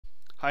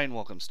Hi and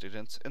welcome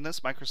students. In this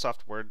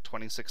Microsoft Word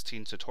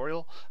 2016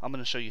 tutorial, I'm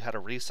going to show you how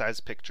to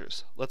resize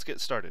pictures. Let's get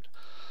started.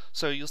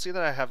 So you'll see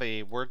that I have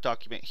a Word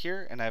document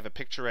here and I have a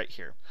picture right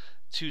here.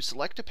 To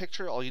select a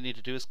picture, all you need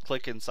to do is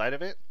click inside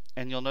of it,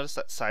 and you'll notice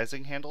that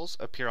sizing handles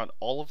appear on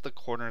all of the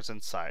corners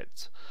and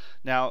sides.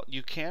 Now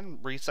you can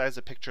resize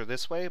a picture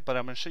this way, but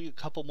I'm going to show you a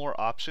couple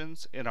more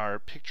options in our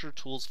Picture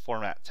Tools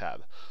Format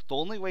tab. The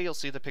only way you'll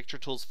see the Picture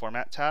Tools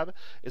Format tab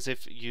is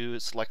if you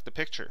select the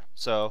picture.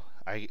 So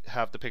I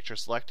have the picture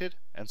selected,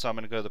 and so I'm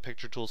going to go to the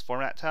Picture Tools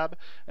Format tab,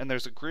 and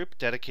there's a group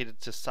dedicated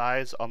to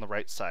size on the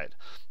right side.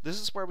 This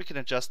is where we can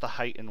adjust the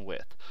height and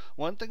width.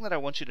 One thing that I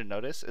want you to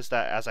notice is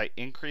that as I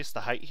increase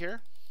the height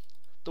here,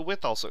 the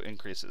width also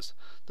increases.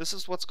 This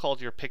is what's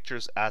called your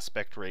picture's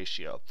aspect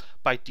ratio.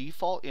 By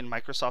default in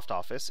Microsoft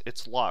Office,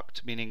 it's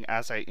locked, meaning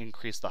as I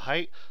increase the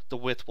height, the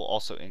width will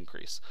also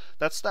increase.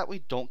 That's so that we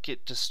don't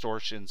get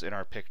distortions in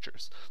our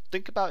pictures.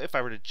 Think about if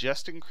I were to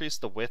just increase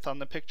the width on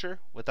the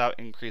picture without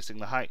increasing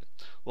the height.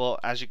 Well,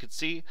 as you can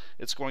see,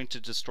 it's going to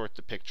distort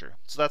the picture,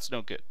 so that's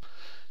no good.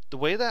 The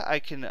way that I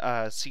can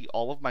see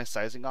all of my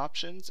sizing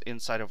options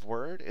inside of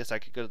Word is I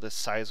could go to the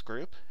size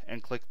group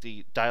and click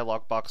the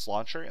dialog box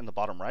launcher in the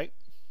bottom right.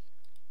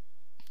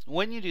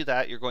 When you do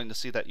that, you're going to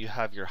see that you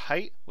have your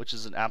height, which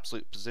is an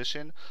absolute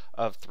position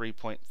of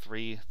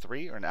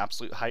 3.33, or an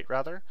absolute height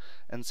rather,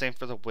 and same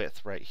for the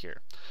width right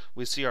here.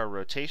 We see our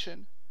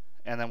rotation,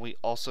 and then we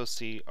also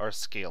see our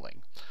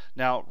scaling.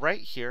 Now right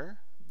here,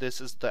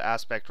 this is the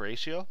aspect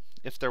ratio.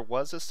 If there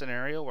was a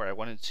scenario where I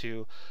wanted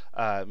to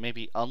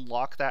maybe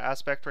unlock that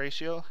aspect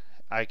ratio,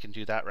 I can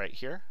do that right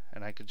here,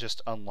 and I could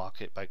just unlock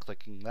it by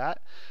clicking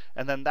that,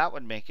 and then that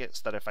would make it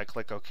so that if I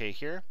click OK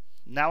here,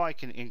 now I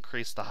can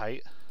increase the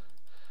height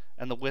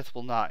and the width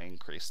will not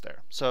increase there.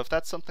 So if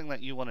that's something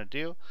that you want to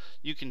do,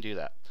 you can do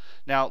that.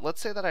 Now let's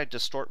say that I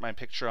distort my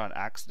picture on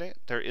accident.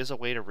 There is a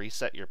way to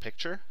reset your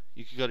picture.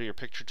 You can go to your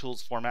Picture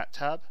Tools Format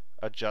tab,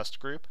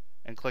 Adjust Group,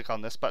 and click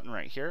on this button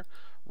right here,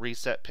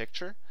 Reset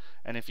Picture.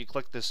 And if you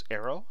click this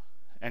arrow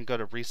and go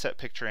to Reset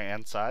Picture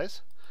and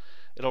Size,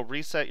 it'll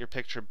reset your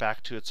picture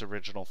back to its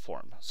original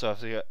form. So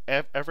if you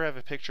ever have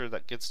a picture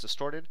that gets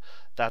distorted,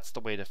 that's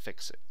the way to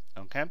fix it.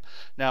 Okay.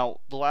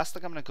 Now the last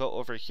thing I'm going to go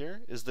over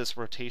here is this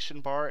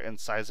rotation bar and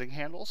sizing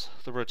handles.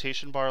 The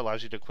rotation bar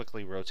allows you to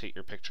quickly rotate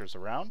your pictures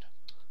around,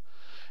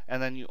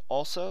 and then you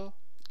also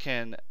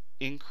can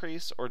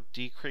increase or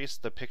decrease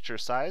the picture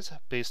size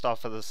based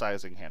off of the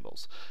sizing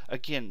handles.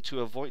 Again, to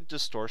avoid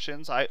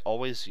distortions, I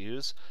always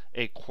use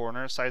a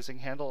corner sizing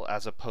handle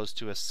as opposed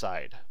to a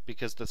side,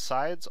 because the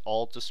sides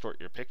all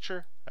distort your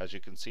picture, as you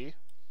can see.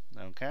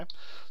 Okay,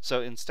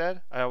 so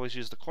instead I always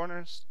use the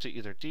corners to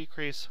either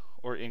decrease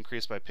or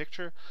increase my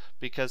picture,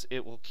 because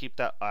it will keep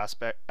that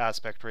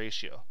aspect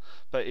ratio.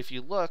 But if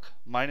you look,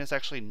 mine is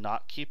actually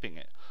not keeping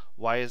it.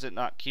 Why is it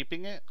not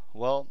keeping it?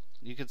 Well,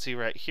 you can see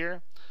right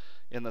here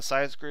in the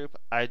size group,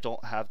 I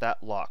don't have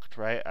that locked,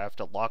 right? I have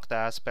to lock the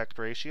aspect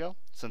ratio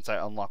since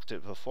I unlocked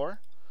it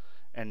before.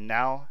 And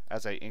now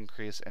as I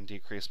increase and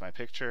decrease my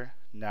picture,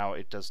 now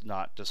it does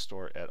not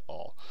distort at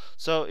all.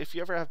 So if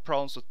you ever have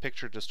problems with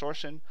picture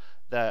distortion,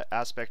 the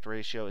aspect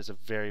ratio is a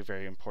very,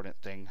 very important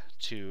thing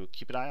to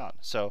keep an eye on.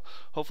 So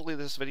hopefully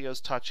this video has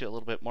taught you a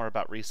little bit more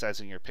about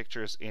resizing your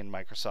pictures in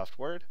Microsoft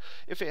Word.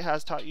 If it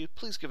has taught you,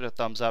 please give it a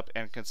thumbs up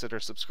and consider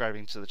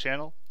subscribing to the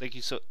channel. Thank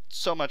you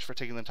so much for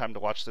taking the time to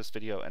watch this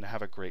video, and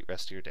have a great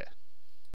rest of your day.